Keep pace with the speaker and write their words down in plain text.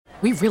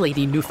We really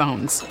need new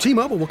phones.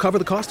 T-Mobile will cover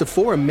the cost of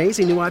 4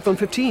 amazing new iPhone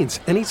 15s,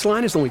 and each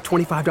line is only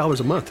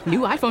 $25 a month. New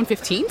iPhone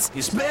 15s?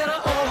 It's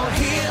better over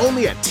here.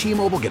 Only at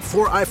T-Mobile, get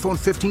 4 iPhone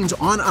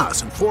 15s on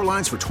us and 4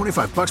 lines for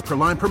 $25 per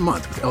line per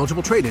month with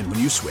eligible trade-in when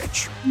you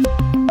switch.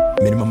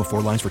 Minimum of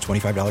 4 lines for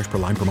 $25 per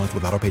line per month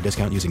with autopay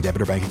discount using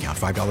debit or bank account.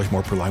 $5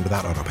 more per line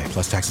without autopay,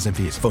 plus taxes and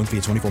fees. Phone fee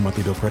at 24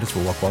 monthly bill credits for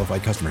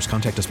well-qualified customers.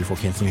 Contact us before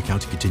canceling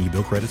account to continue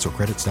bill credits or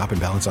credit stop and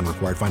balance on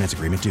required finance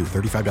agreement due.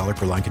 $35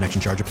 per line connection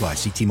charge applies.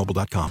 See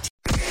T-Mobile.com.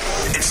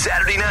 It's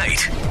Saturday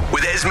Night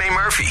with Esme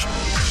Murphy.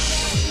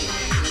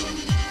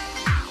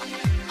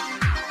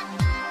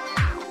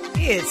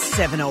 It's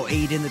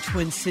 7:08 in the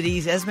Twin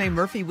Cities. Esme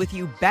Murphy with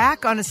you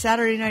back on a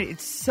Saturday night.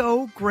 It's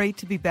so great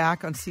to be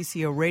back on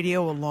CCO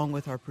Radio along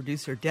with our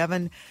producer,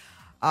 Devin.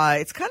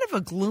 It's kind of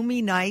a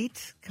gloomy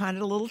night, kind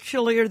of a little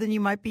chillier than you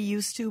might be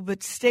used to,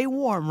 but stay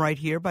warm right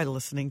here by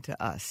listening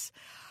to us.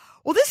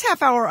 Well, this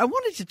half hour, I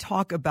wanted to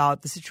talk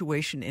about the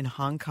situation in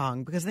Hong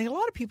Kong because I think a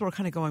lot of people are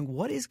kind of going,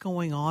 what is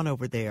going on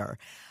over there?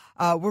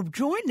 We're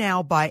joined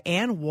now by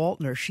Ann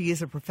Waltner. She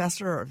is a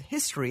professor of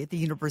history at the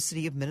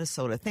University of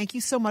Minnesota. Thank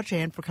you so much,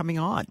 Ann, for coming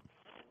on.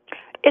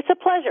 It's a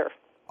pleasure.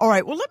 All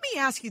right. Well, let me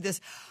ask you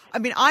this. I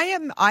mean,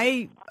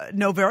 I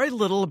know very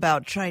little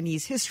about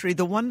Chinese history.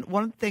 The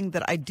one thing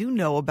that I do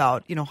know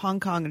about, Hong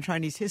Kong and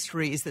Chinese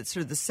history is that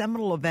sort of the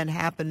seminal event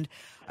happened,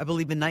 I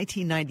believe, in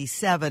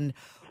 1997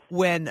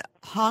 when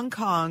Hong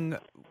Kong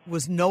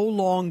was no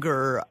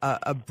longer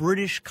a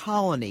British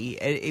colony.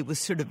 It was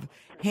sort of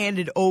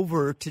handed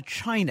over to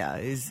China.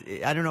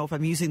 I don't know if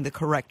I'm using the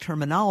correct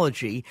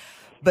terminology,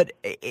 but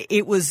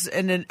it was,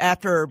 and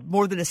after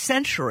more than a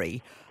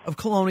century of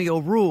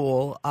colonial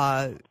rule,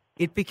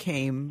 it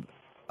became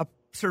a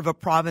sort of a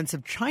province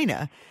of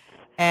China.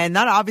 And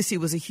that obviously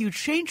was a huge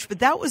change, but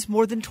that was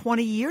more than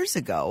 20 years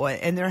ago.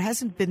 And there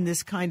hasn't been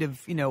this kind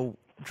of,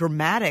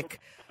 dramatic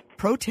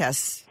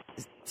protests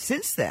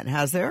since then,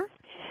 has there?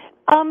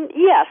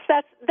 Yes,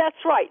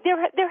 that's right. There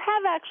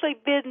have actually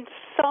been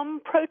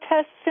some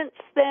protests since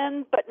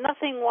then, but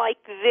nothing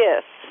like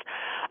this.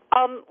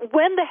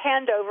 When the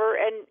handover,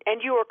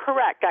 and you are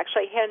correct,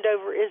 actually,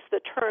 handover is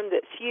the term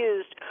that's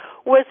used,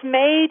 was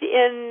made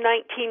in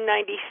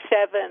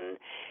 1997,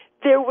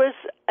 there was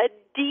a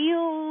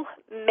deal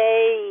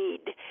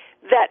made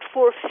that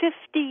for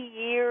 50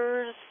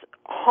 years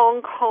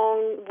Hong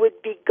Kong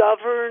would be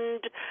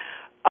governed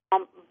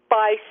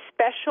by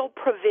special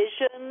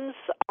provisions.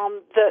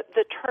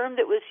 The term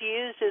that was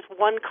used is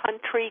one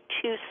country,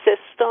 two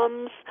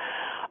systems.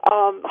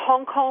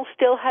 Hong Kong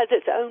still has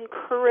its own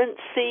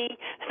currency.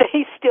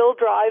 They still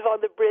drive on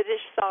the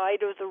British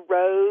side of the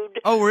road.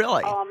 Oh,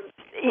 really?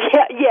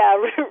 Yeah,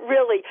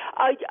 really.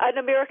 An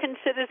American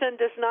citizen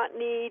does not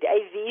need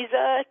a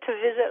visa to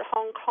visit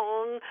Hong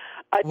Kong.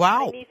 A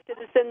Chinese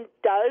citizen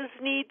does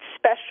need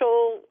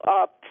special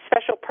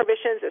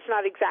permissions. It's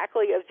not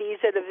exactly a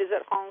visa to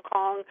visit Hong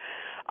Kong.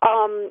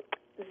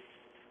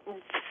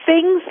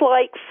 Things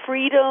like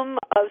freedom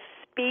of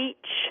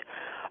speech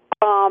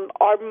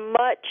are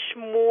much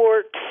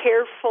more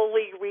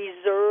carefully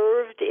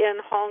reserved in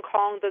Hong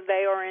Kong than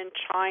they are in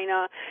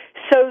China.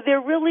 So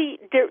there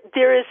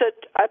is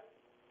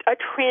a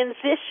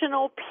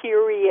transitional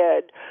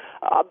period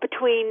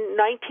between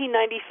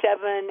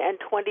 1997 and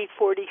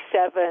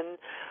 2047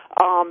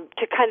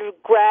 to kind of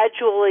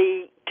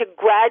gradually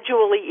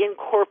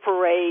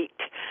incorporate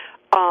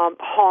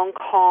Hong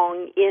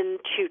Kong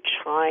into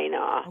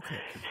China. Okay.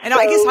 And so,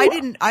 I guess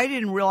I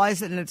didn't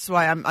realize it, and that's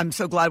why I'm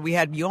so glad we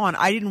had you on.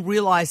 I didn't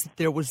realize that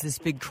there was this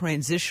big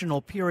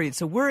transitional period.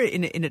 So we're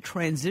in a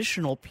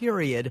transitional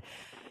period,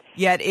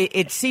 yet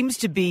it seems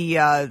to be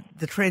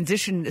the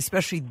transition,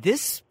 especially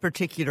this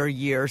particular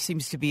year,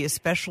 seems to be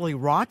especially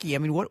rocky. I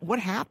mean, what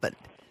happened?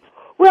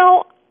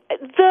 Well,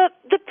 the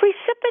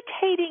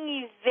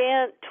precipitating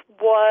event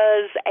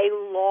was a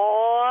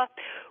law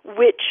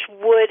which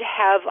would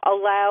have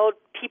allowed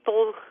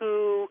people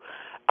who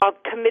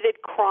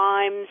committed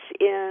crimes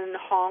in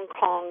Hong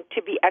Kong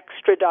to be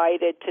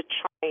extradited to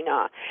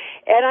China.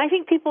 And I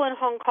think people in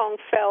Hong Kong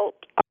felt,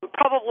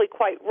 probably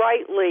quite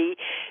rightly,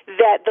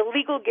 that the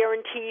legal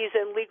guarantees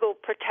and legal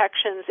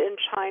protections in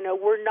China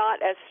were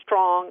not as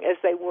strong as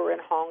they were in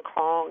Hong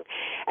Kong.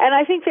 And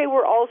I think they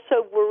were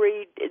also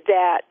worried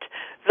that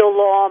the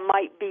law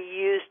might be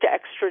used to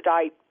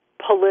extradite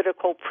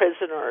political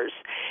prisoners.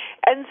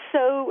 And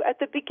so at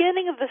the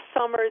beginning of the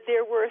summer,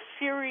 there were a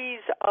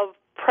series of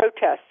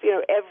protests,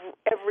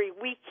 every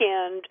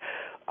weekend,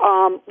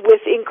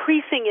 with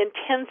increasing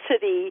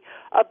intensity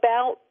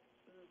about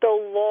the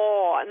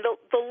law. And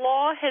the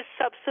law has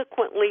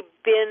subsequently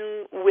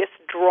been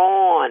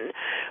withdrawn.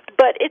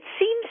 But it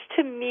seems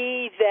to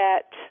me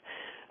that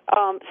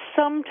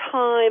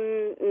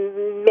sometime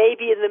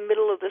maybe in the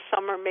middle of the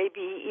summer,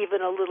 maybe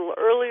even a little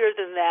earlier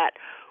than that,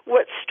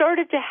 what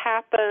started to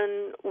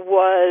happen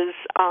was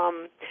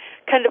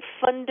kind of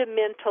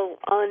fundamental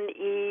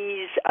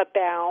unease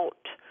about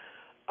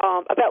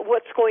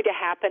what's going to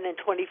happen in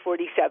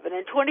 2047.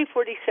 In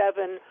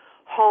 2047,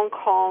 Hong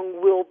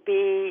Kong will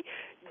be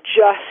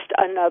just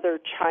another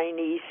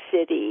Chinese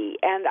city.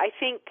 And I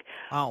think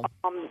Wow.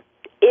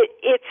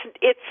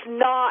 it's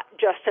not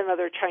just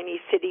another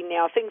Chinese city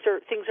now. Things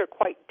are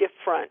quite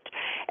different.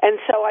 And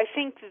so I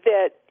think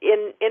that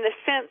in a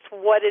sense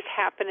what is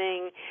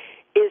happening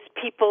is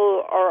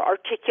people are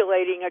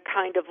articulating a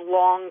kind of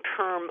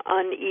long-term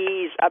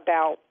unease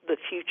about the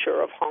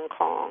future of Hong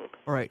Kong.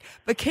 All right.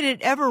 But can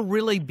it ever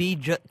really be,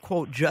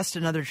 quote, just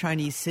another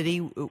Chinese city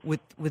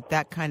with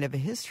that kind of a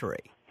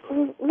history?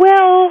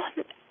 Well,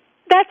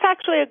 that's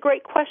actually a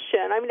great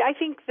question. I mean, I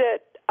think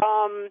that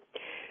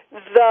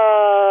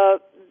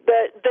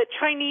the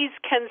Chinese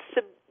can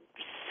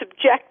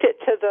subject it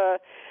to the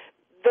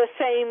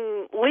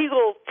same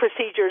legal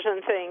procedures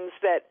and things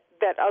that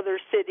other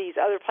cities,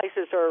 other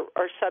places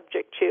are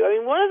subject to. I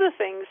mean, one of the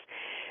things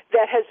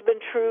that has been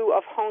true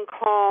of Hong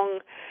Kong,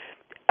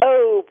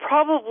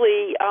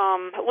 probably,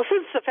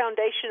 since the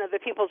foundation of the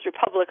People's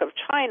Republic of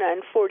China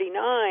in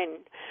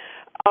 1949,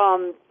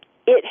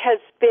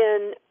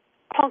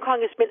 Hong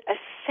Kong has been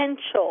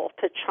essential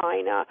to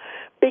China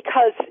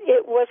because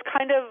it was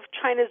kind of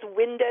China's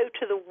window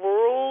to the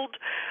world.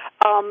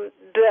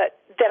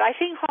 That I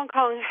think Hong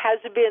Kong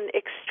has been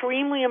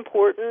extremely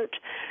important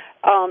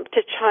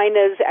to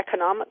China's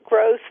economic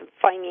growth,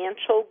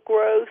 financial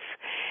growth.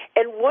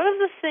 And one of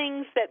the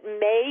things that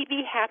may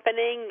be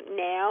happening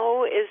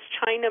now is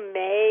China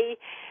may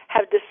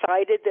have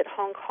decided that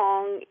Hong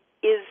Kong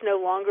is no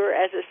longer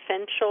as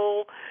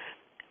essential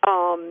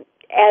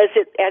as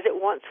it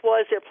once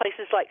was. There are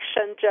places like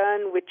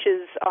Shenzhen, which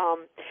is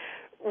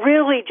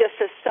really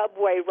just a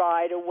subway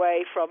ride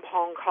away from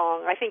Hong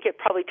Kong. I think it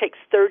probably takes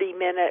 30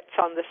 minutes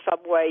on the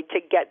subway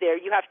to get there.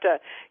 You have to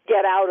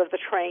get out of the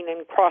train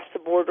and cross the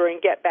border and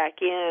get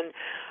back in.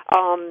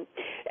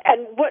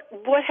 And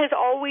what has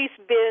always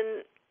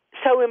been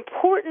so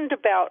important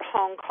about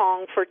Hong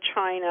Kong for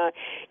China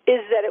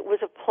is that it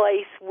was a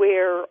place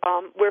where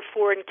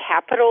foreign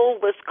capital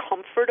was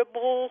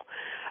comfortable,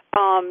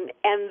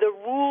 and the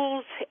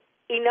rules.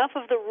 Enough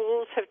of the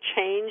rules have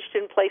changed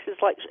in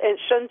places like, and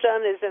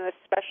Shenzhen is in a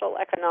special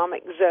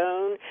economic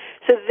zone,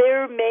 so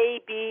there may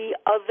be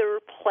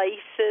other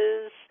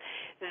places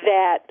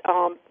that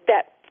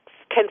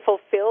can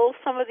fulfill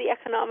some of the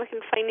economic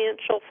and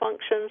financial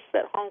functions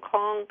that Hong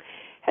Kong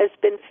has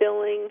been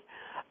filling.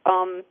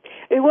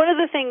 One of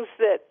the things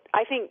that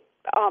I think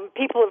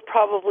people have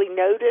probably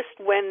noticed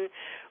when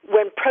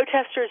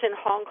protesters in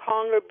Hong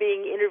Kong are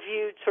being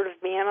interviewed, sort of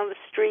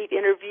man-on-the-street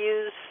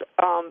interviews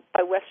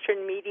by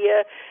Western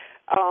media,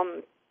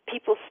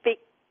 people speak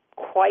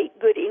quite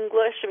good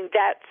English. I mean,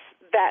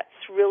 that's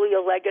really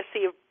a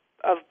legacy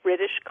of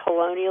British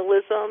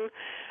colonialism.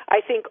 I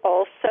think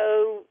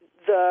also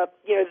the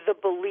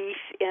belief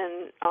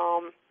in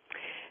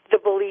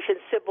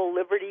civil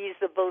liberties,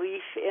 the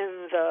belief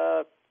in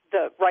the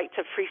rights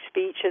of free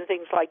speech and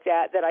things like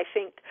that I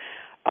think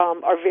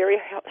are very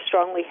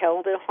strongly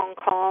held in Hong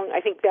Kong. I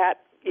think that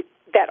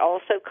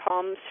also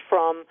comes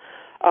from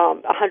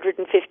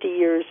 150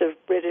 years of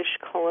British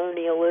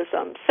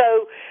colonialism.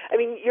 So, I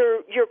mean,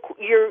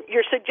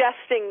 you're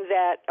suggesting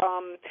that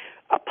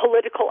a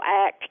political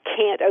act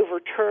can't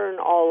overturn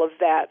all of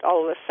that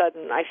all of a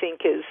sudden. I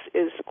think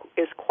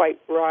is quite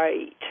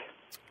right.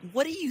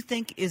 What do you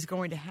think is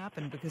going to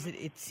happen? Because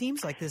it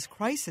seems like this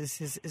crisis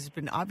has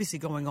been obviously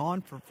going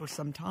on for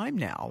some time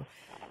now,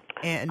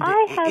 and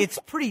it's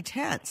pretty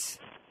tense.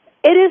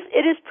 It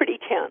is pretty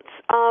tense.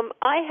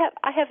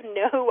 I have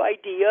no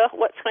idea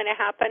what's going to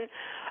happen.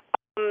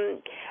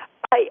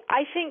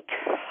 I think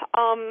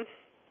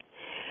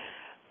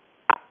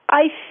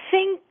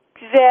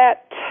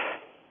that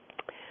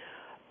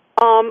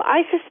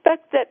I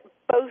suspect that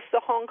both the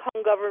Hong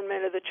Kong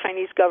government and the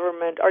Chinese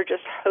government are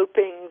just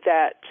hoping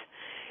that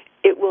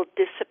it will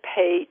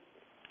dissipate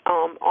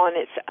on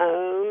its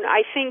own.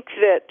 I think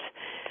that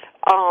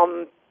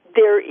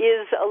there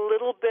is a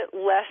little bit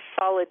less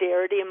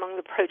solidarity among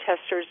the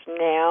protesters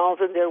now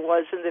than there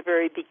was in the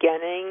very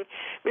beginning.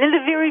 I mean, in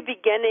the very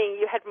beginning,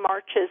 you had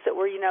marches that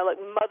were,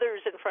 like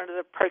mothers in front of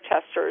the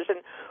protesters,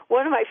 and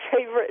one of my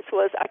favorites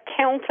was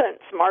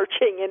accountants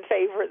marching in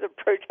favor of the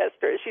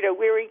protesters,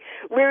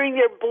 wearing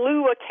their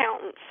blue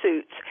accountant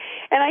suits.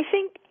 And I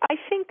think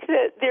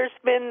that there's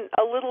been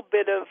a little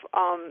bit of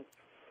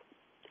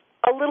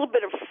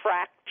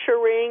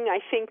fracturing. I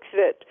think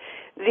that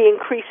the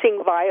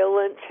increasing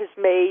violence has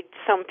made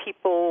some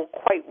people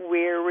quite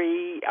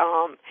wary.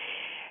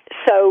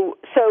 So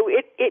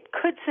it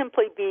could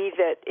simply be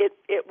that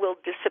it will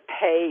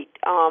dissipate.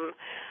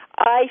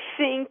 I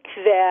think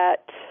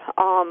that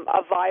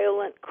a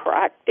violent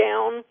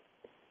crackdown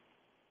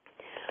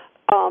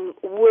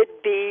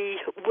would be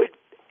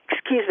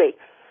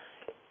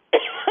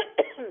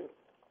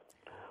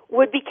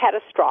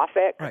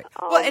catastrophic. Right.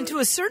 Well, and to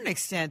a certain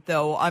extent,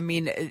 though, I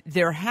mean,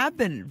 there have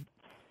been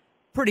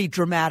pretty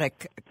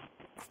dramatic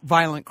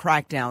violent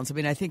crackdowns. I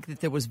mean, I think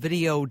that there was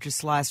video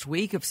just last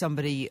week of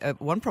somebody,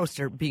 one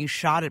protester, being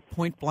shot at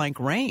point-blank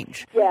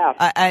range. Yeah.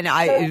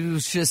 It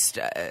was just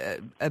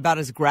about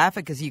as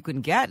graphic as you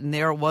can get, and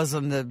there it was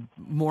on the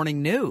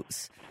morning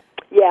news.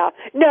 Yeah,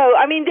 no,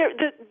 I mean there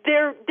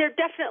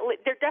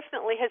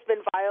definitely has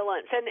been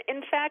violence, and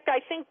in fact, I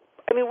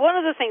mean one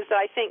of the things that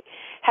I think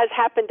has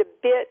happened a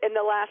bit in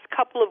the last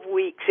couple of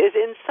weeks is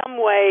in some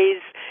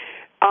ways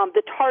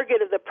the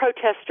target of the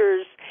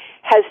protesters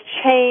has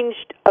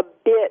changed a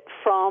bit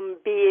from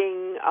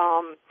being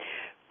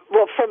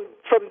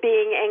from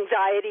being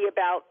anxiety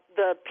about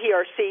the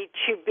PRC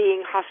to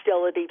being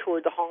hostility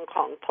toward the Hong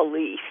Kong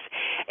police,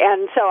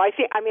 and so I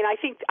think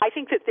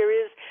that there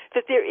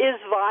is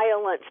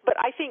violence, but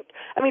I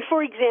mean,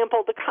 for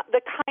example, the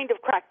kind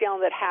of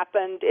crackdown that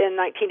happened in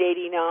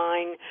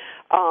 1989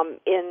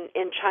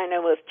 in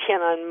China with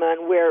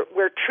Tiananmen,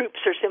 where troops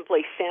are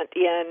simply sent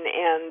in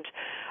and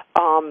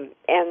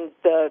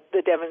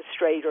the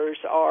demonstrators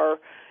are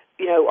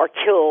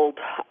killed.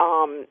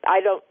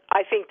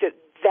 I think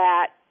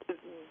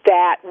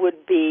that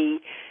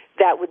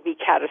would be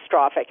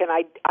catastrophic, and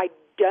I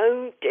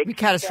don't expect be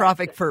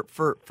catastrophic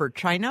for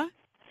China.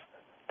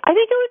 I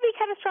think it would be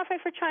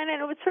catastrophic for China,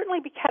 and it would certainly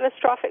be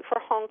catastrophic for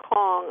Hong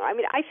Kong. I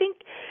mean, I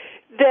think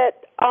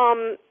that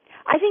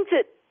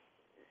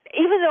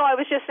even though I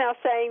was just now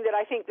saying that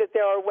I think that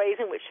there are ways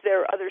in which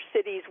there are other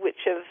cities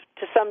which have,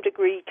 to some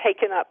degree,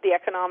 taken up the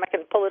economic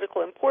and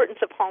political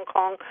importance of Hong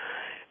Kong,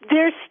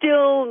 there's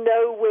still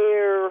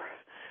nowhere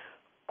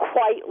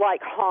quite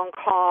like Hong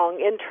Kong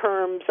in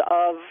terms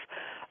of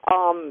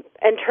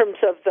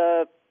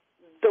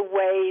the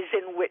ways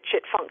in which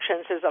it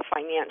functions as a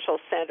financial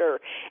center.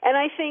 And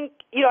I think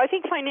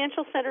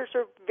financial centers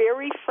are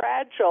very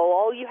fragile.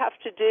 All you have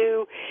to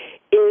do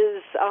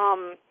is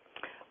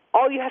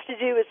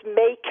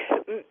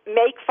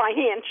make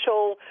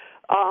financial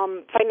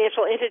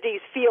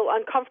entities feel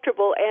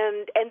uncomfortable,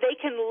 and they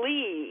can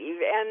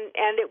leave,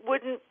 and it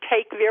wouldn't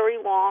take very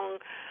long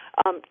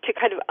to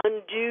kind of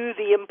undo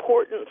the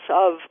importance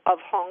of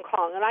Hong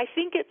Kong. And I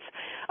think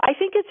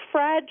it's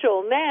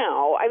fragile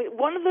now. I mean,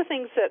 one of the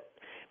things that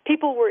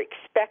people were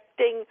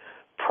expecting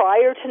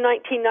prior to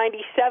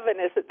 1997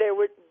 is that there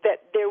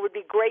would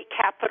be great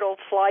capital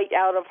flight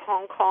out of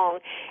Hong Kong,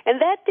 and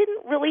that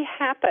didn't really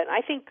happen. I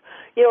think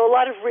a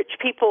lot of rich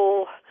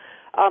people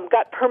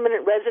got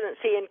permanent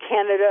residency in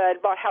Canada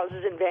and bought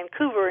houses in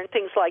Vancouver and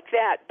things like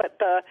that,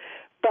 but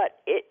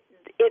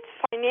its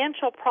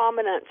financial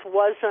prominence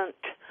wasn't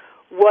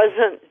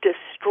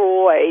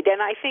destroyed, and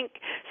I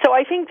think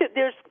that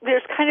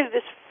there's kind of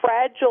this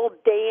fragile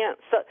dance.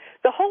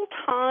 The whole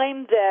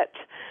time that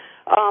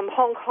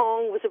Hong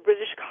Kong was a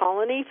British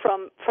colony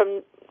from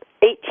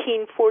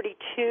 1842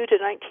 to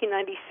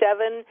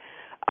 1997,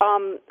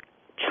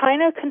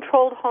 China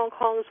controlled Hong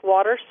Kong's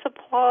water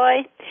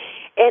supply,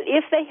 and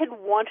if they had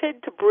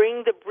wanted to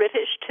bring the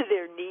British to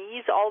their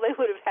knees, all they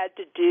would have had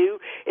to do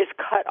is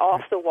cut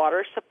off the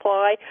water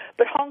supply.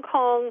 But Hong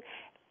Kong,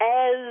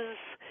 as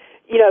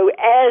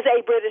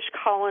a British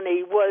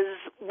colony,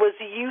 was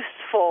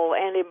useful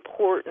and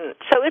important.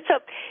 So it's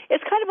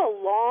kind of a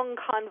long,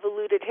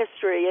 convoluted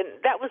history, and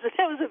that was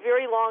a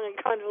very long and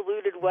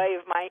convoluted way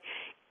of my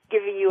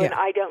giving you an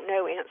I don't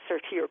know answer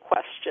to your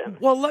question.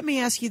 Well, let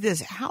me ask you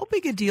this. How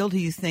big a deal do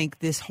you think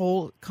this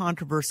whole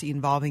controversy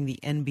involving the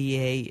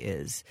NBA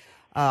is?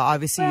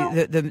 Obviously,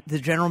 the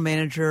general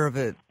manager of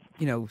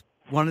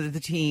one of the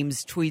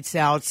teams tweets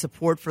out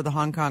support for the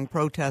Hong Kong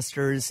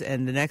protesters,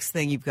 and the next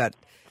thing you've got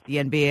the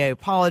NBA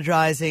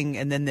apologizing,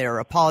 and then they're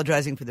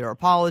apologizing for their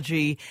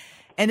apology.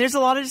 And there's a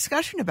lot of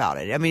discussion about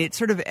it. I mean, it's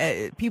sort of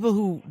people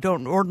who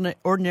don't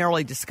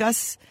ordinarily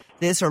discuss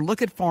this or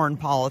look at foreign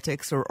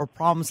politics or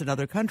problems in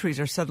other countries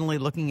are suddenly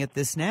looking at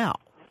this now.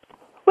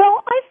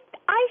 Well, I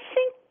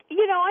think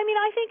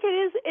I think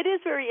it is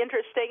very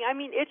interesting. I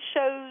mean, it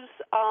shows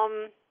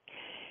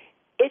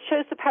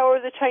the power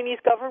of the Chinese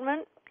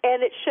government,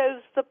 and it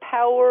shows the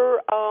power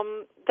of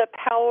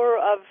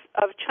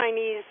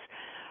Chinese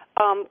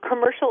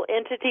commercial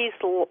entities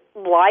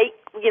like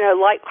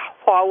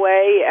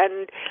Huawei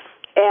and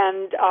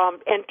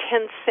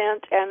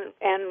Tencent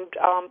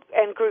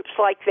and groups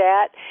like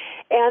that.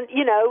 And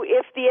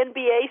if the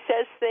NBA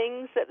says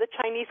things that the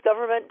Chinese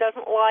government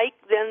doesn't like,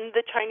 then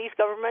the Chinese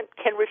government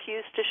can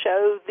refuse to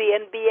show the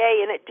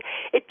NBA, and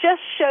it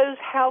just shows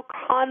how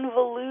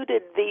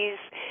convoluted these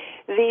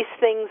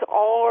things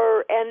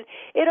are. And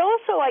it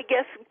also, I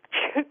guess,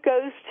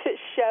 goes to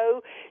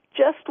show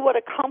just what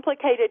a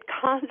complicated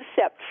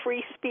concept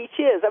free speech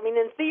is. I mean,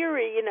 in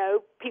theory,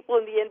 people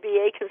in the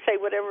NBA can say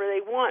whatever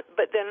they want,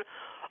 but then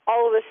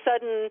all of a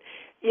sudden,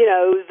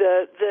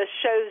 the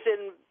shows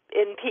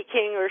in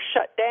Peking are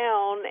shut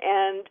down,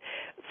 and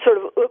sort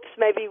of, oops,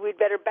 maybe we'd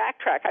better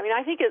backtrack. I mean,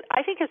 I think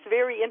it's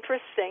very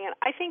interesting, and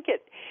I think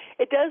it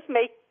does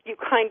make you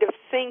kind of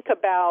think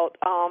about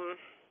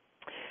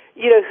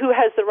who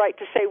has the right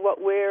to say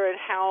what, where, and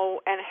how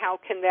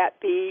can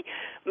that be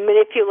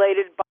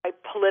manipulated by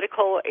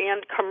political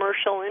and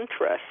commercial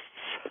interests.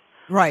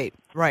 Right.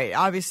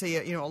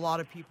 Obviously, a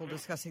lot of people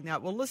discussing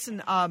that. Well,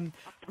 listen,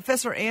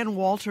 Professor Ann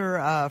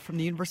Walter from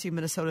the University of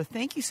Minnesota,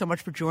 thank you so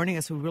much for joining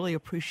us. We really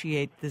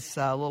appreciate this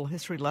little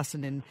history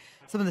lesson in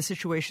some of the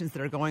situations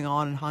that are going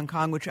on in Hong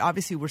Kong, which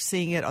obviously we're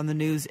seeing it on the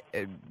news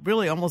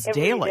really almost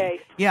Every daily. day.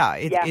 Yeah,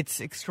 it's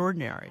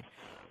extraordinary.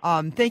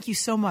 Thank you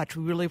so much.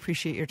 We really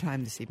appreciate your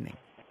time this evening.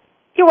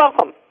 You're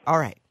welcome. All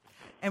right.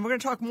 And we're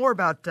going to talk more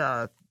about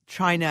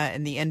China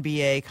and the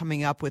NBA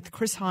coming up with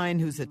Chris Hine,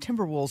 who's a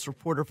Timberwolves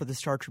reporter for the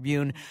Star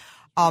Tribune.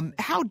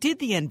 How did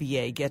the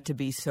NBA get to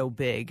be so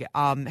big?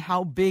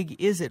 How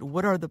big is it?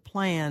 What are the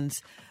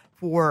plans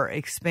for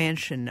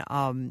expansion?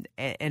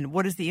 And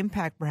what is the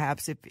impact,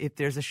 perhaps, if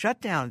there's a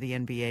shutdown of the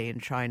NBA in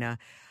China?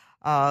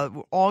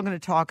 We're all going to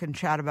talk and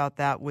chat about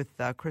that with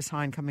Chris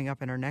Hine coming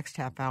up in our next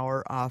half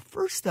hour.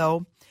 First,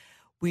 though,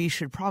 we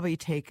should probably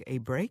take a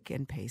break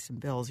and pay some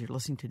bills. You're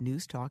listening to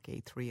News Talk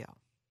 830.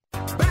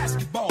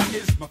 Basketball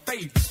is my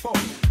favorite sport.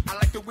 I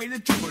like the way they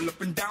dribble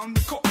up and down the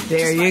court.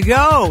 There you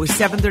go.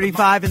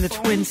 7:35 in the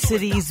Twin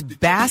Cities.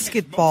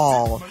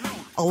 Basketball.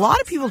 A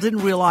lot of people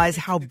didn't realize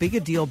how big a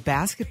deal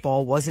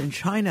basketball was in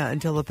China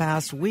until the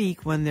past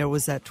week when there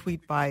was that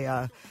tweet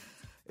by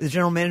the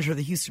general manager of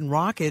the Houston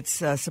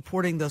Rockets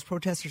supporting those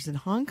protesters in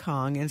Hong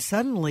Kong. And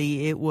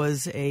suddenly it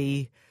was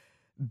a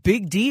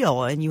big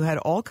deal, and you had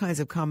all kinds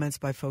of comments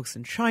by folks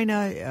in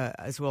China,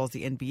 as well as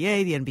the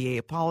NBA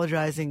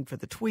apologizing for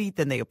the tweet,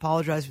 then they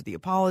apologized for the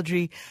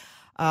apology.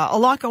 A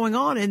lot going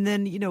on, and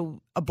then,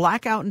 a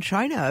blackout in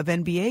China of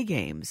NBA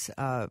games.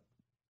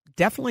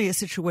 Definitely a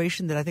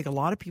situation that I think a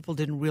lot of people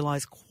didn't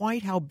realize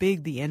quite how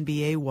big the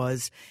NBA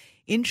was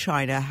in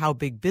China, how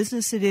big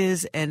business it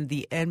is, and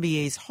the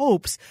NBA's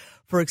hopes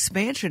for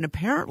expansion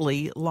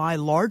apparently lie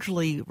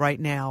largely right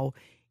now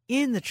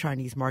in the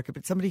Chinese market.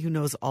 But somebody who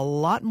knows a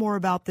lot more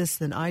about this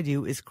than I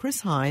do is Chris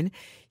Hine.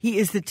 He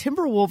is the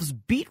Timberwolves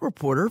beat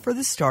reporter for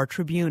the Star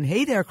Tribune.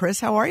 Hey there, Chris.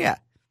 How are you?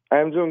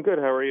 I'm doing good.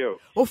 How are you?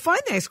 Well, fine,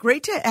 thanks.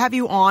 Great to have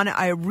you on.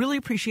 I really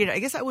appreciate it. I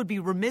guess I would be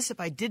remiss if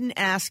I didn't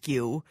ask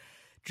you,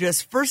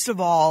 just first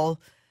of all,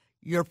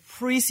 your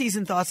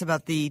preseason thoughts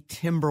about the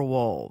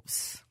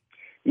Timberwolves.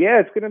 Yeah,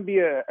 it's going to be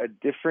a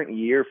different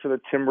year for the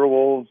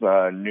Timberwolves.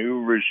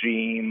 New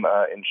regime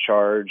in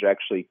charge.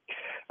 Actually,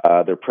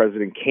 their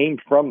president came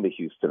from the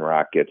Houston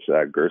Rockets,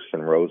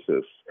 Gerson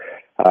Rosas.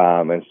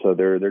 And so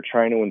they're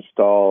trying to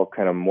install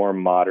kind of more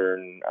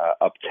modern,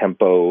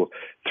 up-tempo,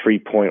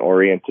 three-point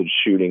oriented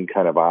shooting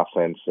kind of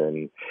offense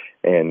and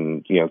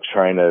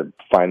trying to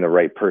find the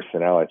right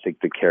personnel, I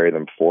think, to carry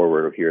them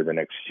forward here the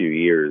next few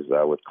years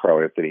with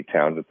Karl-Anthony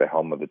Towns at the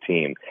helm of the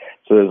team.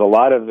 So there's a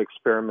lot of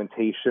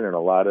experimentation and a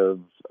lot of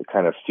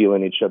kind of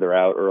feeling each other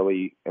out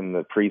early in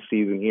the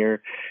preseason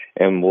here,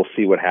 and we'll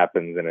see what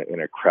happens in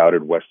a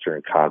crowded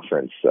Western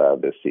Conference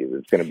this season.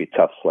 It's going to be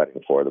tough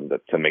sledding for them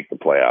to make the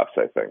playoffs,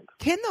 I think.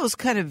 Can those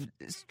kind of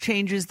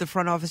changes, the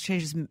front office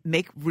changes,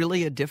 make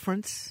really a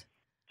difference?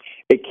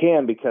 It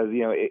can, because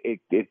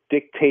it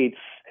dictates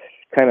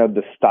kind of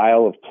the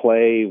style of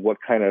play, what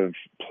kind of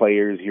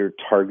players you're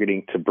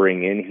targeting to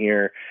bring in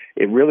here.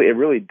 It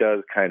really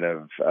does kind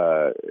of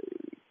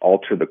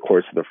alter the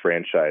course of the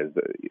franchise.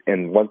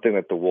 And one thing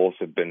that the Wolves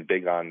have been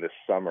big on this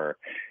summer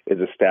is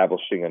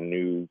establishing a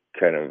new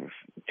kind of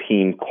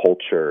team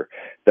culture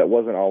that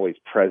wasn't always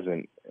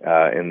present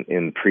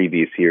in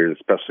previous years,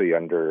 especially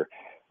under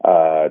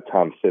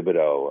Tom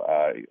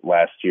Thibodeau.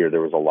 Last year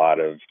there was a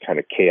lot of kind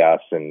of chaos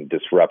and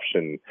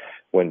disruption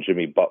when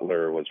Jimmy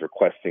Butler was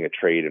requesting a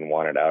trade and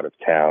wanted out of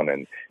town,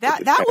 and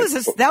that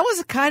was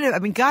a kind of, I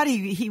mean, God,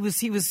 he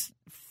was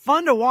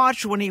fun to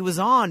watch when he was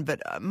on,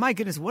 but my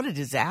goodness, what a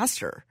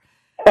disaster!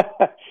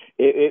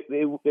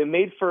 It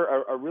made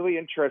for a really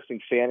interesting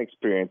fan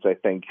experience, I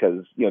think,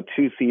 because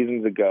 2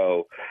 seasons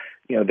ago,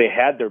 they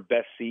had their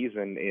best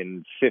season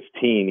in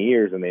 15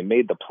 years and they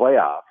made the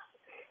playoffs.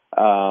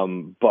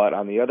 But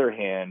on the other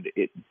hand,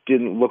 it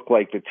didn't look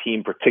like the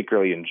team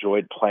particularly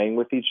enjoyed playing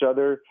with each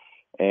other.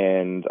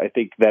 And I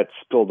think that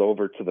spilled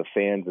over to the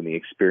fans and the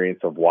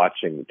experience of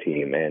watching the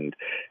team. And,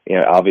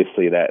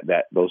 obviously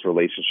that those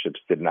relationships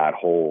did not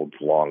hold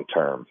long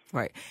term.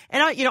 Right.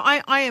 And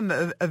I am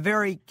a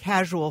very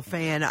casual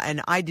fan,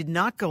 and I did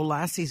not go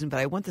last season, but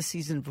I went the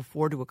season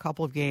before to a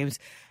couple of games,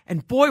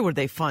 and boy, were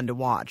they fun to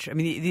watch. I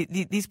mean,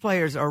 these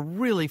players are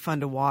really fun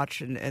to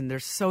watch, and they're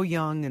so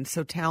young and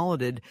so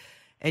talented.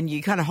 And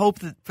you kind of hope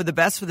that for the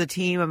best for the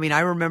team. I mean,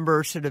 I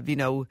remember sort of,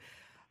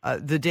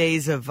 the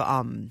days of,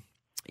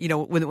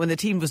 when the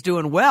team was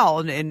doing well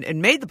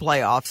and made the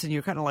playoffs, and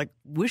you're kind of like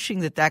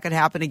wishing that could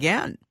happen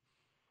again.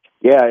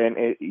 Yeah,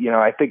 and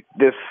I think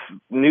this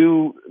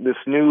new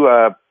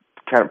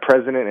kind of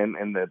president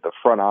and the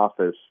front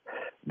office,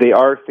 they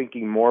are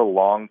thinking more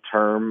long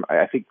term.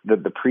 I think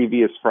that the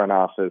previous front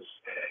office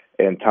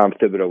and Tom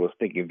Thibodeau was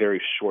thinking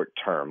very short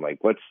term. Like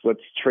let's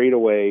trade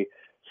away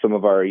some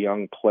of our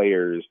young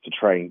players to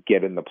try and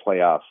get in the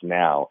playoffs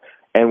now.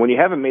 And when you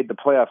haven't made the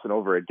playoffs in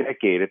over a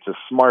decade, it's a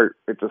smart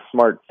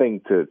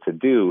thing to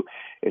do.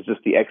 It's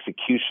just the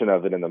execution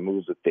of it and the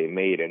moves that they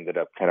made ended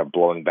up kind of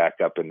blowing back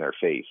up in their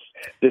face.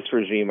 This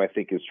regime, I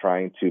think, is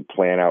trying to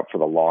plan out for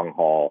the long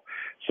haul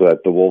so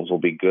that the Wolves will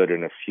be good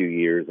in a few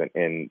years,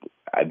 and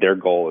their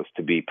goal is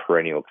to be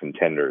perennial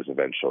contenders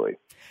eventually.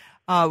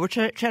 We're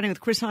chatting with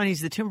Chris Heine,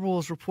 the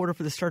Timberwolves reporter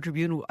for the Star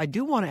Tribune. I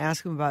do want to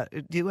ask you about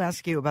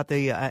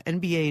the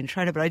NBA in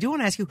China, but I do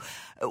want to ask you,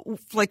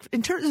 like,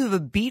 in terms of a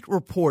beat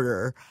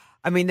reporter,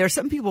 I mean, there's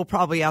some people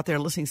probably out there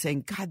listening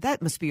saying, God,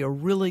 that must be a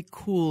really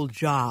cool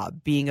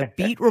job, being a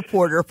beat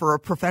reporter for a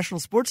professional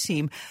sports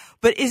team.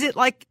 But is it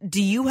like,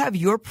 do you have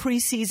your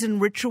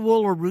preseason ritual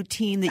or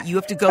routine that you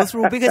have to go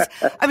through? Because,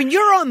 I mean,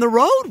 you're on the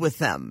road with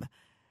them.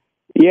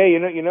 Yeah,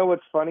 you know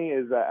what's funny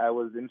is that I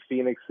was in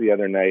Phoenix the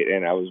other night,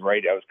 and I was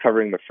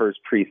covering the first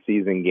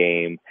preseason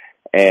game,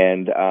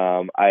 and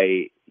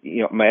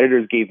my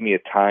editors gave me a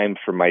time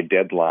for my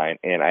deadline,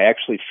 and I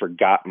actually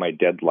forgot my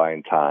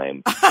deadline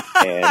time,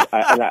 and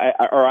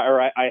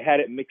I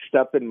had it mixed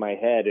up in my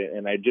head,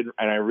 and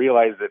I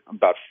realized that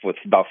with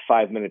about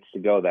 5 minutes to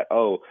go that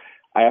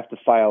I have to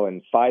file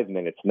in 5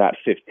 minutes, not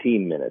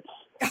 15 minutes.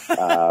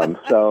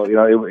 So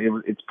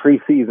it's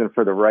preseason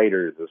for the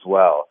writers as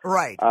well,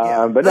 right?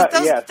 Yeah. But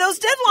those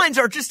deadlines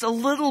are just a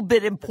little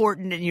bit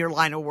important in your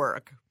line of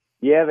work.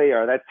 Yeah, they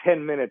are. That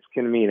 10 minutes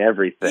can mean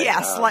everything.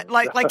 Yes,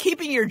 like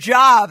keeping your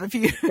job. If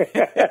you,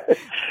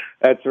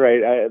 that's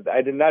right.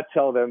 I did not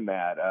tell them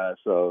that.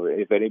 So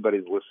if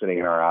anybody's listening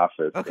in our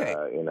office, okay.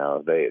 They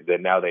know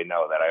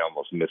that I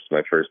almost missed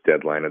my first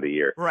deadline of the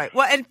year. Right.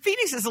 Well, and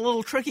Phoenix is a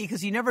little tricky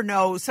because you never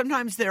know.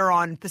 Sometimes they're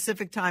on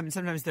Pacific time, and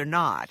sometimes they're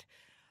not.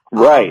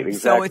 Right,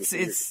 exactly.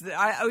 So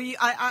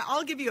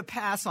I'll give you a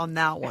pass on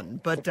that one,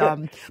 but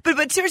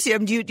seriously,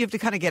 do you have to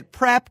kind of get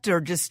prepped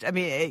or just,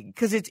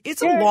 because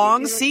it's a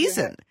long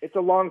season. It's a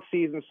long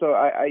season, so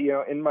I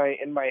in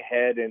my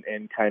head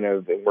and kind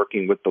of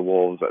working with the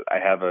Wolves, I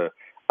have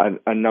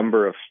a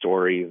number of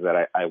stories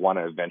that I want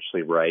to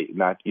eventually write.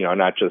 Not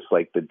just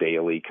like the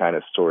daily kind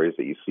of stories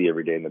that you see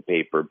every day in the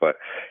paper, but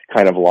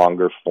kind of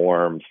longer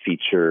form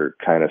feature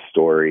kind of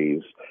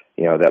stories.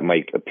 That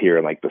might appear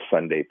in like the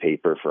Sunday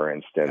paper, for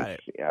instance.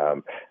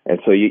 And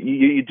so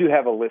you do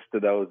have a list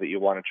of those that you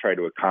want to try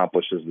to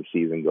accomplish as the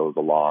season goes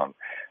along.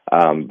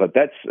 But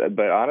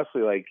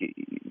honestly, like,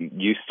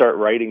 you start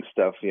writing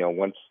stuff,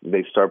 once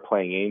they start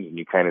playing games and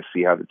you kind of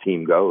see how the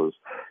team goes.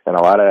 And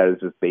a lot of that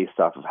is just based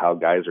off of how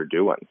guys are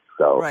doing.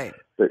 So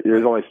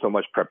there's only so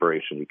much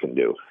preparation you can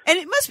do. And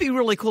it must be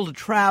really cool to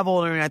travel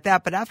and everything like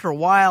that. But after a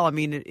while, I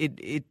mean,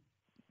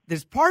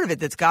 there's part of it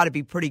that's got to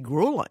be pretty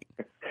grueling.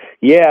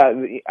 Yeah,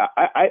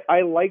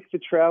 I like to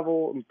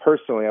travel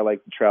personally. I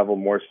like to travel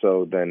more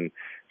so than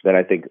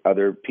I think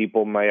other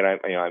people might.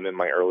 I'm in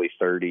my early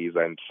 30s.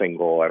 I'm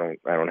single. I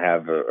don't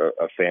have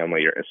a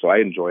family, so I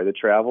enjoy the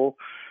travel.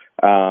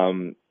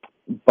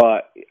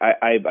 But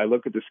I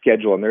look at the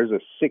schedule, and there's a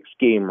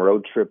 6-game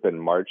road trip in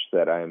March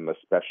that I'm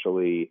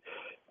especially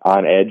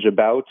on edge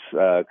about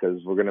because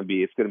it's going to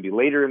be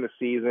later in the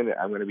season.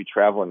 I'm going to be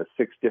traveling to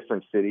 6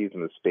 different cities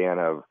in the span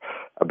of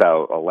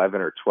about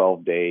 11 or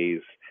 12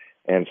 days.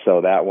 And so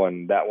that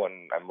one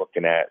I'm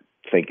looking at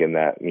thinking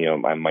that,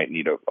 I might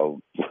need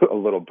a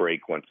little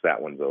break once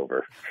that one's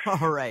over.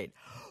 All right.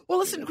 Well,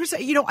 listen, Chris,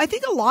 I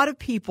think a lot of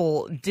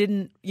people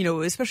didn't,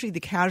 especially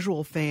the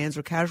casual fans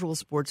or casual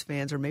sports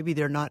fans, or maybe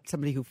they're not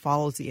somebody who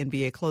follows the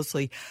NBA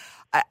closely.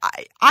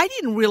 I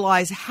didn't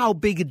realize how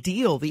big a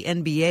deal the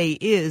NBA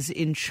is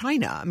in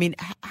China. I mean,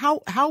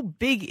 how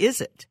big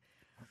is it?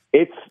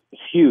 It's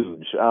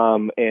huge.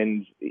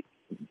 And the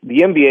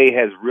NBA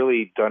has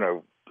really done a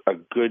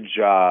good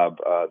job,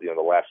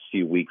 the last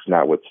few weeks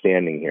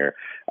notwithstanding here,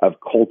 of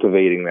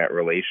cultivating that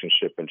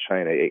relationship in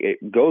China.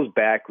 It goes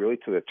back really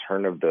to the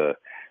turn of the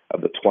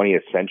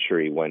 20th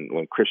century when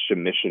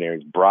Christian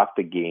missionaries brought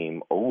the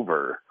game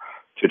over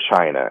to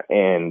China.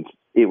 And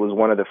it was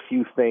one of the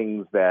few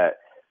things that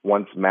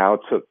once Mao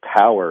took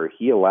power,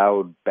 he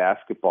allowed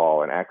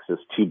basketball and access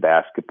to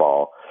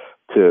basketball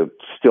to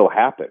still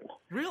happen.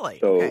 Really?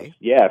 So, okay.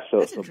 Yeah.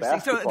 So basketball.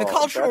 So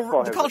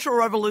the cultural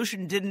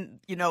revolution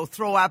didn't,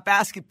 throw out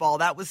basketball.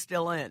 That was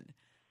still in.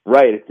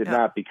 Right. It did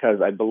not,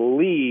 because I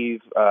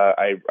believe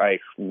I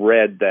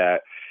read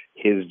that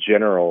his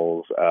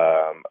generals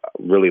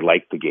really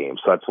liked the game.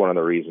 So that's one of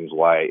the reasons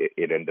why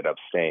it ended up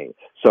staying.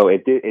 So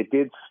it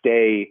did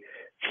stay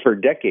for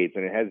decades,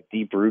 and it has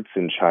deep roots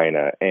in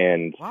China.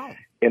 And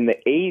in the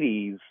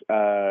 80s,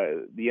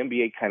 the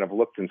NBA kind of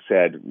looked and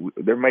said,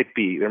 there might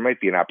be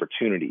an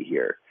opportunity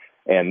here.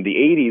 And the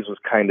 80s was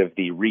kind of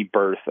the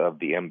rebirth of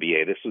the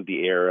NBA. This was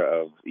the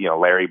era of,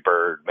 Larry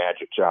Bird,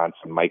 Magic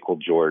Johnson, Michael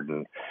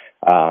Jordan.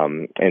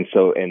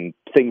 And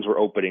things were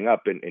opening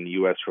up in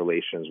U.S.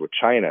 relations with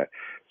China.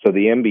 So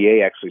the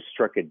NBA actually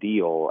struck a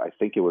deal, I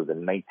think it was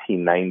in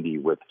 1990,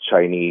 with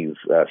Chinese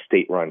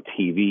state-run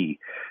TV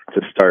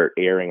to start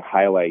airing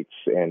highlights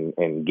and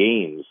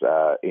games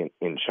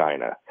in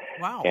China.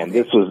 Wow. And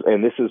this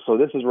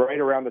is right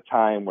around the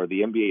time where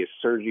the NBA is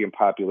surging in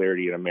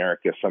popularity in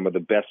America. Some of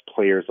the best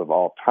players of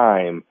all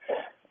time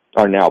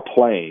are now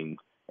playing.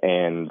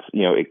 And,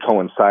 it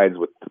coincides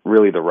with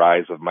really the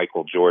rise of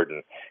Michael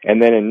Jordan.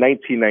 And then in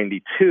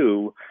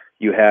 1992,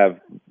 you have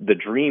the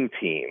Dream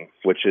Team,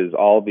 which is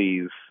all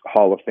these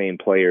Hall of Fame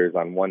players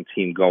on one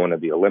team going to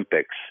the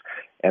Olympics.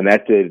 And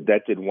that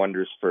did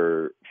wonders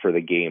for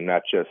the game,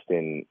 not just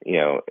in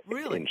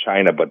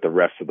China, but the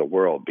rest of the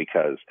world,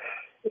 because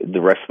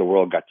the rest of the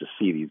world got to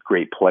see these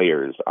great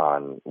players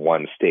on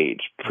one stage.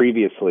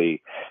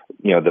 Previously,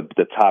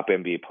 the top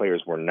NBA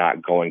players were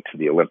not going to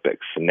the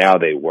Olympics, and now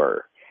they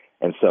were.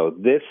 And so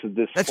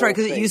that's right,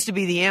 because it used to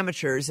be the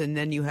amateurs, and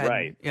then you had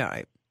right. Yeah,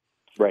 right.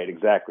 Right,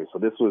 exactly. So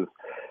this was,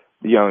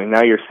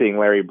 now you're seeing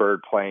Larry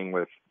Bird playing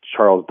with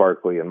Charles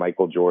Barkley and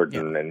Michael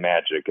Jordan and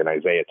Magic and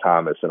Isaiah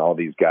Thomas and all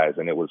these guys,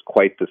 and it was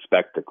quite the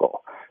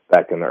spectacle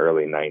back in the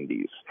early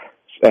 90s.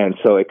 And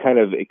so it kind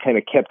of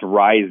kept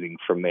rising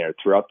from there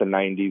throughout the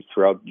 90s,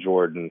 throughout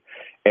Jordan.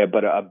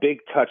 But a big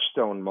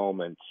touchstone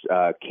moment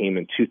came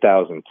in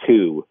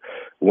 2002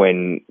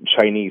 when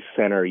Chinese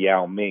center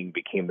Yao Ming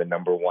became the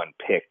number one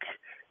pick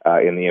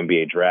in the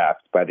NBA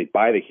draft by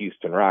the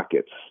Houston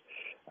Rockets.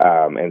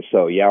 And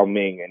so Yao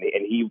Ming, and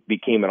he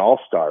became an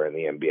all-star in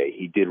the NBA.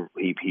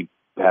 He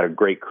had a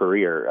great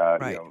career,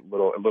 right. A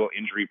little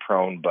injury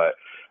prone,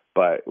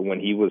 but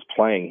when he was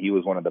playing, he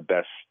was one of the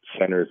best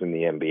centers in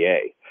the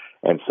NBA.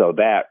 And so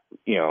that,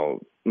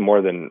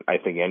 more than I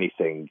think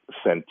anything,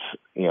 sent,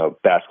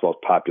 basketball's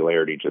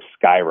popularity just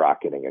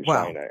skyrocketing in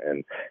Wow. China.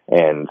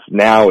 And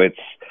now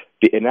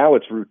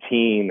it's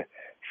routine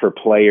for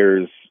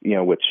players,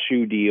 with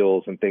shoe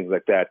deals and things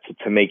like that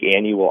to make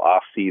annual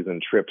off-season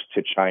trips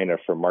to China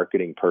for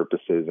marketing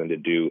purposes and to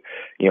do,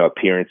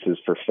 appearances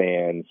for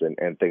fans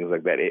and things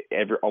like that.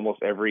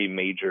 Almost every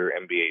major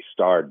NBA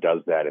star does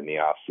that in the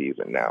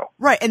off-season now.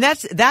 Right, and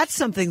that's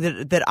something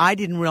that I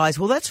didn't realize.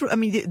 Well,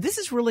 this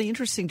is really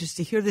interesting just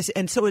to hear this.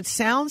 And so it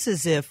sounds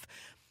as if,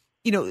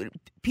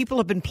 people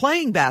have been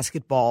playing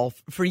basketball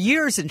for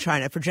years in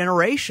China, for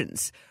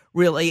generations,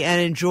 really, and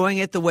enjoying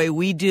it the way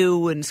we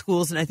do in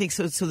schools. And I think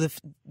so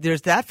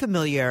there's that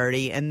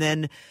familiarity, and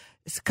then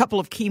it's a couple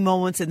of key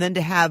moments, and then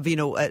to have,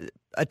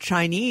 a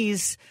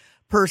Chinese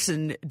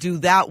person do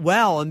that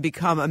well and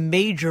become a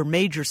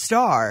major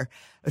star,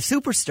 a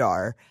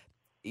superstar.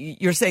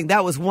 You're saying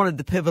that was one of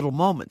the pivotal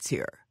moments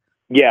here.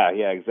 Yeah,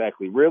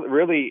 exactly.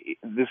 Really,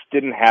 this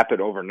didn't happen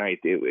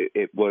overnight.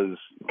 It was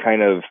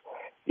kind of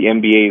the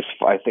NBA's,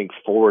 I think,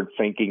 forward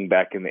thinking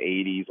back in the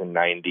 80s and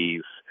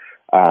 90s.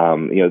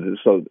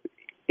 So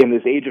in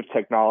this age of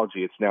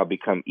technology, it's now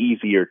become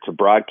easier to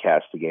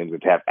broadcast the games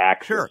and to have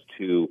access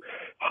to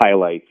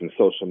highlights and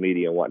social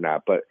media and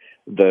whatnot. But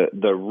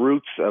the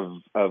roots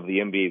of the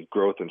NBA's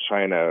growth in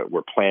China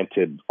were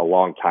planted a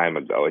long time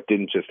ago. It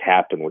didn't just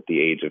happen with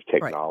the age of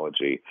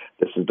technology. Right.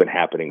 This has been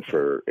happening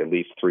for at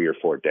least 3 or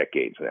 4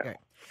 decades now. Right.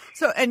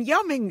 So, and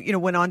Yao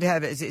Ming, went on to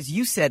have, as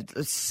you said,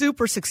 a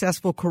super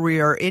successful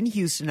career in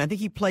Houston. I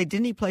think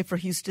didn't he play for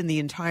Houston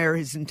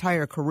his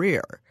entire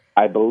career?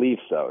 I believe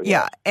so.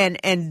 Yeah. And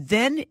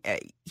then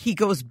he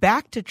goes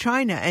back to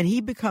China and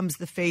he becomes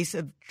the face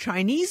of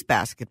Chinese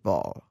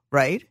basketball,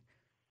 right?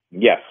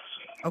 Yes.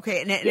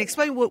 Okay. And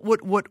explain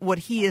what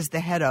he is the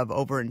head of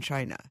over in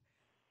China.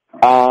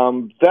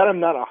 That I'm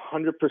not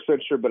 100%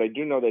 sure, but I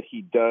do know that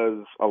he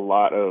does a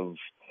lot of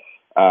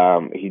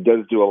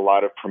do a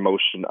lot of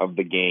promotion of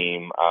the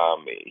game.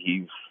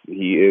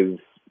 He is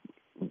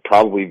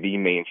probably the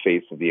main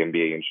face of the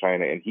NBA in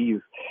China, and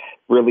he's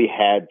really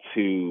had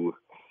to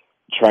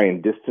try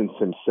and distance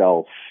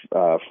himself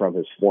from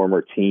his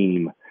former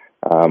team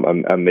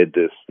amid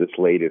this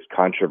latest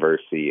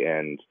controversy.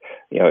 And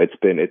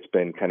it's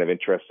been kind of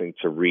interesting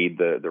to read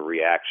the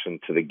reaction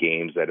to the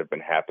games that have been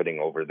happening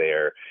over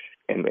there,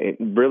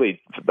 and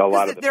really a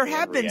lot of there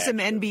have been some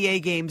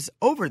NBA games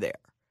over there.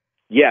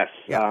 Yes,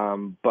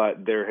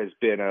 but there has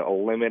been a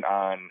limit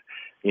on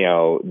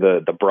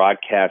the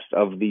broadcast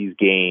of these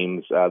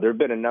games. There have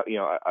been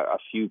a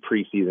few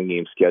preseason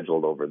games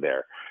scheduled over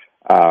there,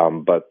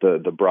 but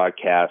the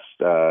broadcast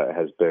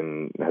has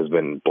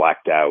been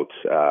blacked out.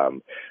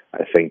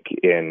 I think,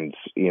 and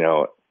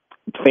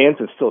fans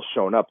have still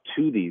shown up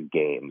to these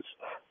games,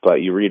 but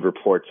you read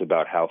reports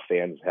about how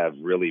fans have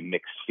really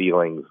mixed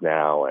feelings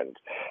now, and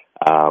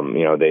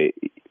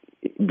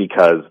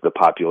because the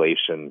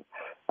population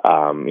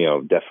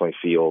definitely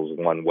feels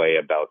one way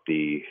about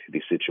the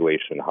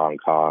situation in Hong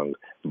Kong,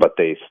 but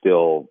they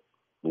still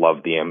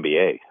love the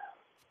NBA.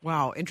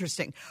 Wow,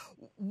 interesting.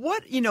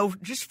 What,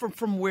 just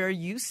from where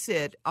you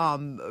sit,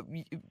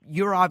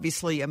 you're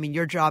obviously,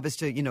 your job is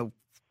to,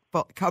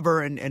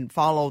 cover and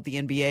follow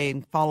the NBA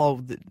and follow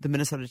the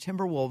Minnesota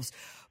Timberwolves.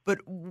 But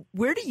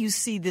where do you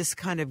see this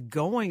kind of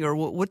going, or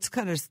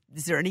is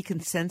there any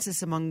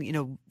consensus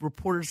among,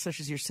 reporters such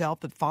as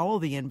yourself that follow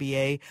the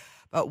NBA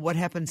about what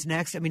happens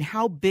next?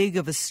 How big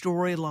of a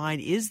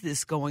storyline is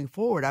this going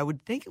forward? I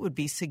would think it would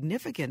be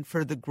significant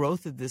for the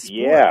growth of this sport.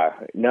 Yeah,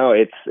 no,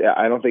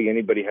 I don't think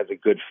anybody has a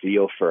good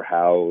feel for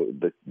how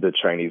the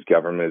Chinese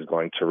government is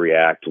going to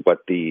react,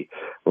 what the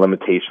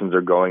limitations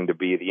are going to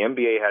be. The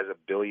NBA has $1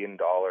 billion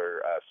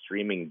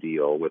streaming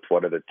deal with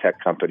one of the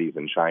tech companies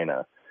in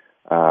China.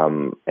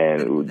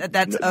 And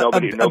that's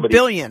nobody, a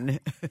billion.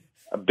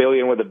 A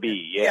billion with a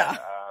B. Yeah.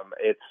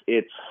 Yeah.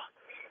 It's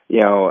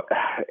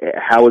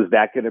how is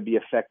that going to be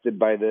affected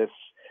by this?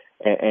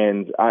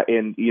 And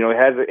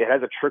it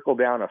has a trickle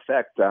down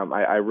effect.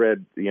 I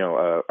read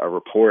a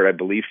report, I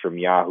believe, from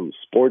Yahoo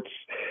Sports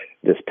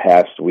this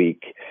past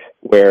week,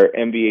 where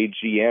NBA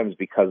GMs,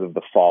 because of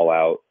the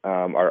fallout,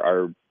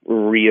 are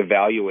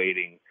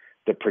reevaluating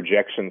the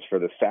projections for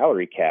the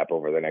salary cap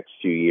over the next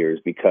few years,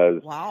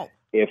 because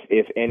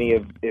if any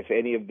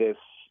of this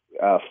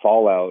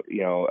fallout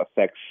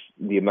affects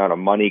the amount of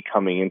money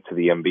coming into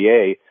the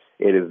NBA,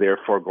 it is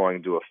therefore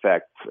going to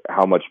affect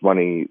how much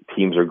money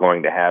teams are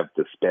going to have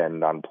to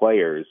spend on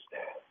players.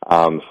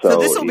 So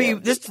this will be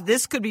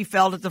this could be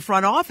felt at the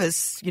front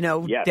office,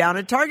 Yes. down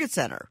at Target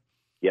Center.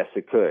 Yes,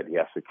 it could.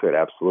 Yes, it could.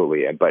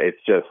 Absolutely. But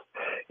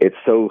it's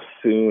so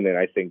soon, and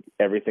I think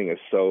everything is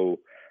so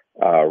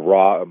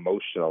raw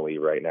emotionally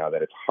right now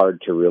that it's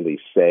hard to really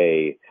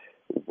say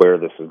where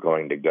this is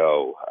going to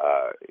go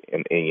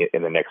in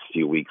the next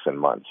few weeks and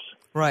months.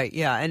 Right.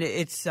 Yeah, and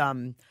it's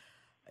and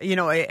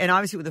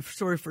obviously when the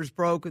story first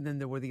broke, and then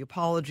there were the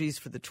apologies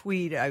for the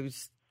tweet, I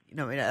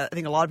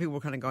think a lot of people were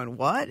kind of going,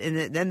 what?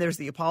 And then there's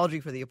the apology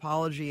for the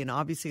apology, and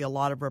obviously a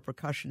lot of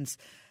repercussions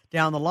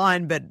down the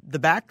line. But the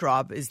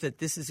backdrop is that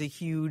this is a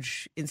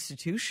huge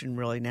institution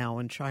really now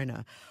in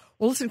China.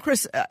 Well, listen,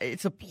 Chris,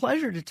 it's a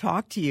pleasure to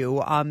talk to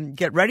you.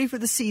 Get ready for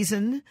the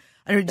season.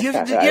 Do you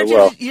have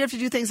to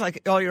do things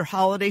like all your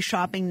holiday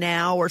shopping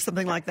now or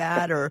something like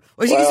that? Or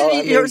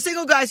you're a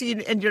single guy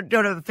and you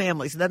don't have a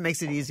family, so that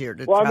makes it easier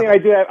to travel. I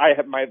do. I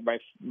have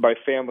my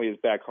family is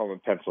back home in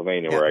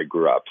Pennsylvania where I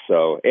grew up,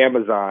 so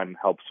Amazon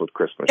helps with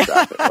Christmas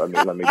shopping.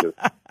 let me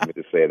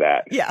just say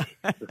that. Yeah.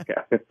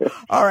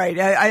 All right.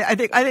 I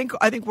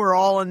think we're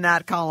all in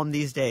that column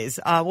these days.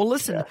 Well,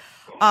 listen.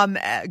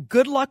 Yeah.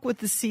 Good luck with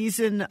the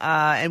season,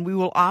 and we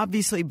will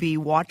obviously be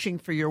watching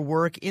for your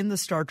work in the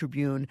Star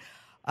Tribune.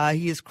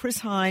 He is Chris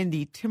Hine,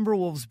 the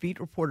Timberwolves beat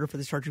reporter for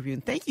the Star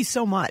Tribune. Thank you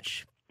so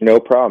much. No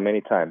problem.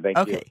 Anytime. Thank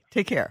you. Okay.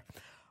 Take care.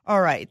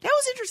 All right. That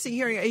was interesting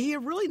hearing. He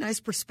had a really nice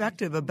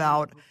perspective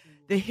about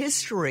the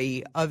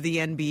history of the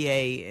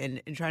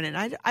NBA in China.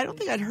 And I don't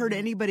think I'd heard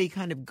anybody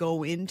kind of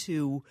go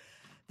into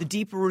the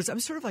deeper roots. I'm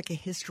sort of like a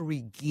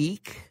history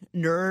geek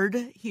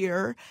nerd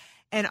here.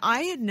 And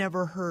I had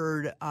never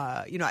heard,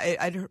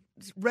 I'd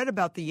read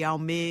about the Yao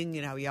Ming,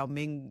 how Yao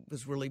Ming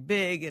was really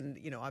big. And,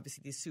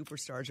 obviously these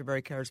superstars are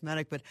very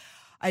charismatic. But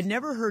I'd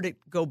never heard it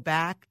go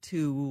back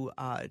to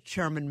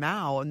Chairman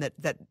Mao, and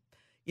that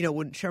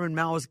when Chairman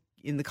Mao was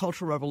in the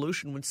Cultural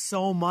Revolution, when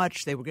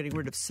they were getting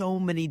rid of so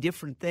many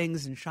different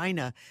things in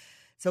China,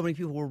 so many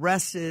people were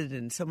arrested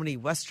and so many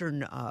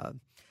Western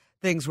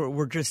things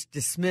were just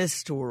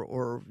dismissed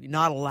or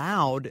not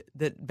allowed,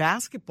 that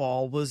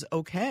basketball was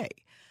okay.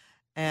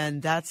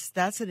 And that's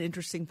an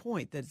interesting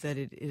point, that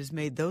it has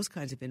made those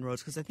kinds of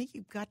inroads, because I think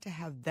you've got to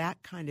have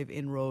that kind of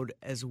inroad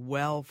as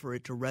well for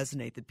it to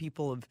resonate, that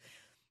people have,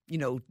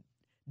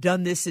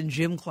 done this in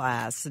gym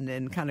class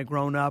and kind of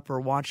grown up or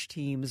watched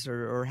teams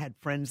or had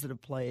friends that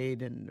have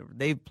played and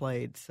they've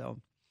played. So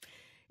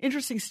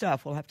interesting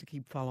stuff. We'll have to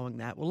keep following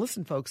that. Well,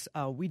 listen, folks,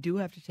 we do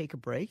have to take a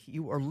break.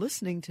 You are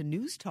listening to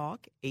News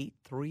Talk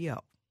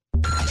 830.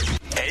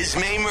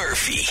 Esme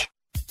Murphy.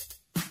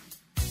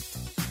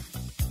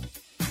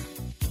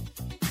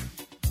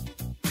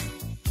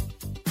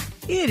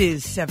 It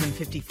is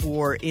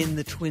 7:54 in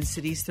the Twin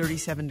Cities,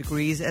 37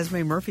 degrees. Esme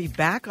Murphy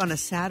back on a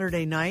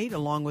Saturday night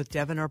along with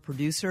Devin, our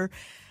producer.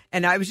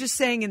 And I was just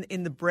saying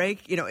in the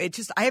break,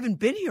 I haven't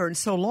been here in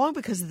so long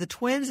because of the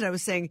Twins. And I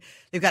was saying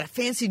they've got a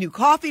fancy new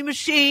coffee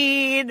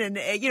machine. And,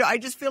 I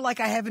just feel like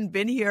I haven't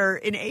been here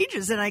in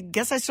ages. And I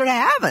guess I sort of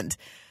haven't.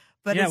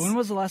 But when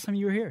was the last time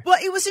you were here? Well,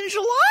 it was in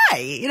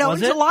July.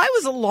 July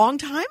was a long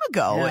time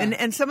ago. Yeah.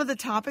 And some of the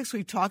topics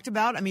we've talked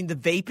about, the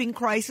vaping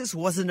crisis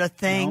wasn't a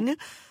thing. Nope.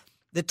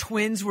 The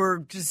Twins were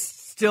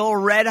just still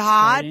red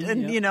hot.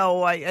 And,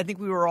 I think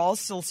we were all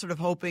still sort of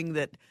hoping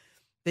that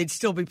they'd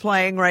still be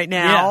playing right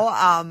now.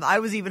 Yeah. I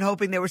was even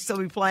hoping they would still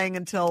be playing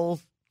until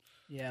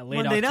late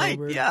Monday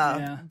October. night.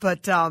 Yeah.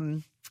 But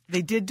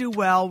they did do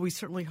well. We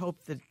certainly hope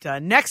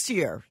that next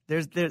year,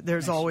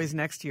 there's always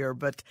next year.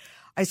 But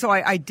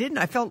I didn't.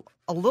 I felt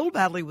a little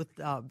badly with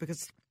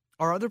because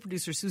our other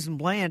producer, Susan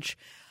Blanche,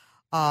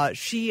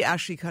 she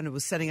actually kind of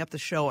was setting up the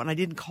show, and I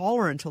didn't call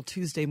her until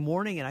Tuesday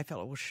morning, and I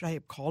felt, well, should I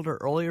have called her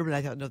earlier? But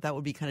I thought, no, that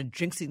would be kind of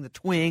jinxing the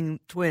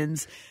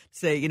Twins,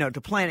 say,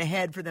 to plan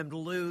ahead for them to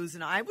lose.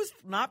 And I was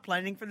not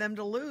planning for them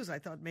to lose. I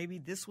thought maybe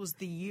this was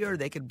the year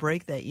they could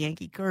break that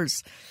Yankee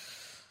curse.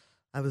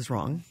 I was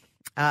wrong.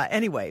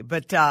 Anyway,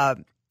 but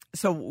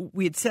so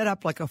we had set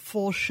up like a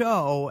full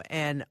show,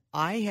 and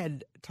I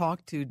had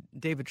talked to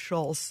David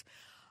Schultz,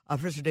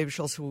 Professor David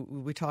Schultz, who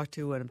we talked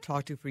to and have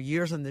talked to for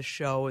years on this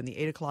show in the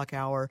 8 o'clock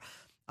hour.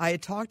 I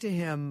had talked to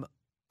him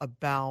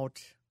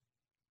about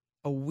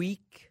a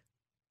week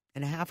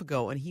and a half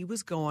ago, and he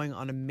was going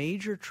on a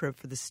major trip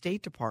for the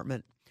State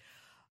Department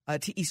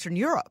to Eastern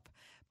Europe.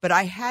 But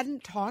I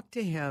hadn't talked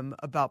to him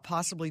about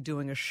possibly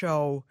doing a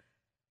show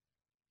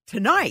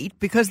tonight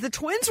because the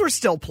Twins were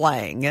still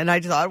playing. And I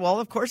thought, well,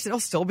 of course, they'll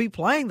still be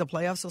playing. The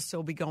playoffs will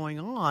still be going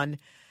on.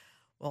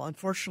 Well,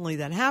 unfortunately,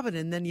 that happened.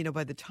 And then,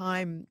 by the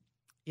time,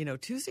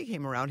 Tuesday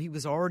came around, he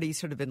was already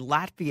sort of in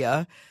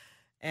Latvia.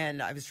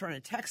 And I was trying to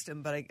text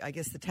him, but I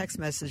guess the text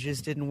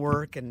messages didn't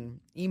work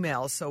and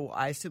emails. So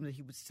I assumed that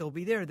he would still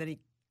be there. Then he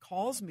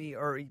calls me,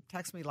 or he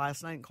texted me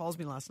last night and calls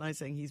me last night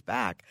saying he's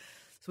back.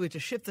 So we had to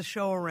shift the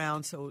show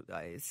around. So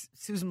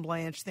Susan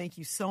Blanche, thank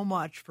you so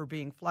much for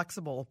being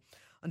flexible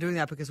on doing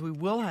that, because we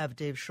will have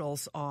Dave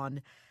Schultz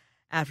on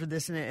after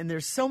this. And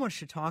there's so much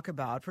to talk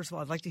about. First of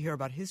all, I'd like to hear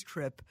about his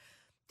trip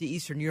to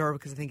Eastern Europe,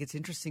 because I think it's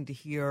interesting to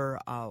hear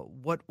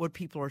what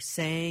people are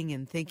saying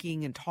and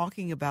thinking and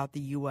talking about the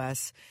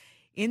U.S.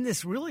 in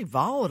this really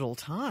volatile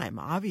time,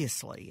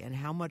 obviously, and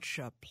how much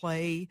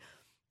play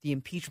the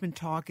impeachment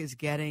talk is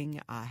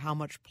getting, how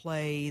much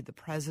play the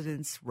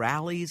president's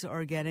rallies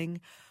are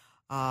getting.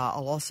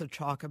 I'll also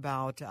talk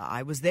about,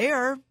 I was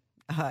there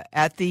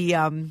at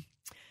the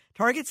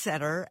Target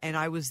Center, and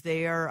I was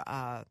there.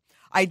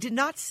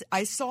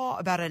 I saw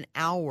about an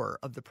hour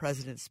of the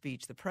president's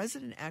speech. The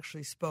president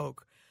actually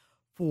spoke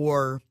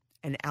for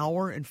an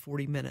hour and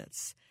 40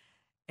 minutes.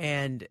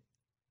 And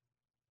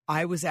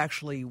I was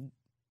actually,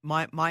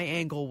 my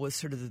angle was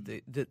sort of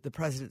the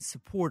president's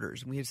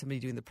supporters. And we had somebody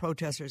doing the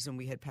protesters, and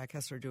we had Pat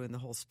Kessler doing the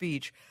whole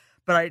speech.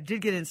 But I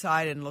did get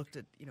inside and looked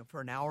at,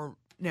 for an hour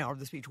of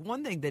the speech.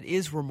 One thing that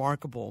is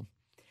remarkable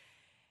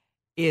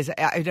is,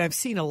 I've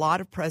seen a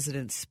lot of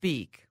presidents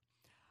speak.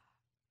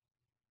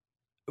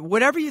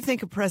 Whatever you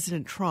think of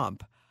President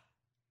Trump,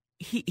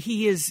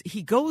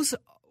 he goes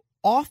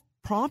off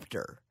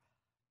prompter.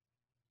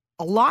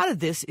 A lot of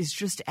this is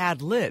just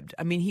ad-libbed.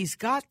 I mean, he's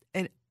got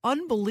an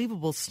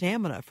unbelievable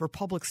stamina for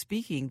public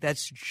speaking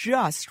that's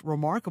just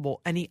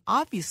remarkable, and he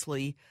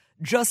obviously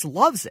just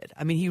loves it.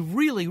 I mean, he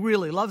really,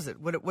 really loves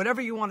it.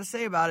 Whatever you want to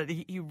say about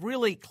it, he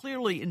really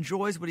clearly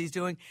enjoys what he's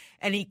doing,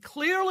 and he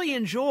clearly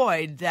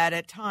enjoyed that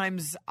at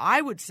times,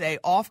 I would say,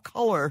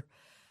 off-color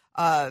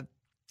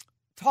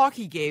talk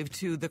he gave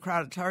to the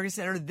crowd at Target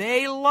Center.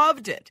 They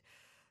loved it.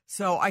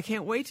 So I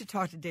can't wait to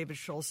talk to David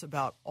Schultz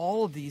about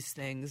all of these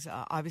things.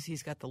 Obviously,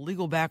 he's got the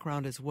legal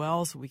background as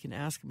well, so we can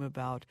ask him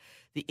about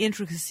the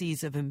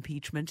intricacies of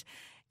impeachment.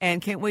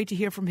 And can't wait to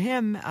hear from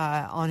him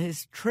on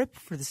his trip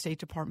for the State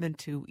Department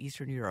to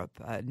Eastern Europe.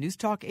 News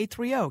Talk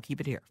 830.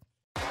 Keep it here.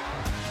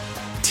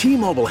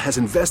 T-Mobile has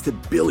invested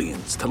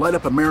billions to light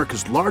up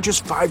America's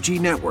largest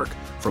 5G network,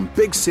 from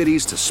big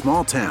cities to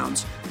small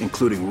towns,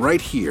 including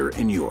right here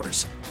in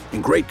yours.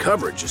 And great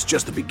coverage is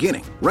just the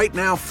beginning. Right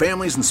now,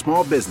 families and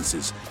small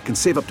businesses can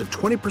save up to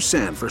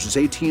 20% versus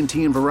AT&T and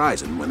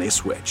Verizon when they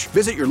switch.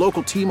 Visit your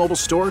local T-Mobile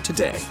store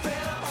today.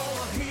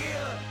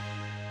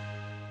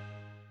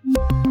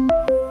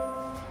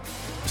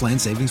 Plan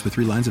savings with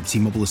 3 lines of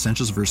T-Mobile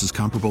Essentials versus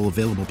comparable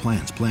available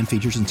plans. Plan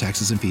features and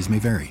taxes and fees may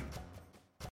vary.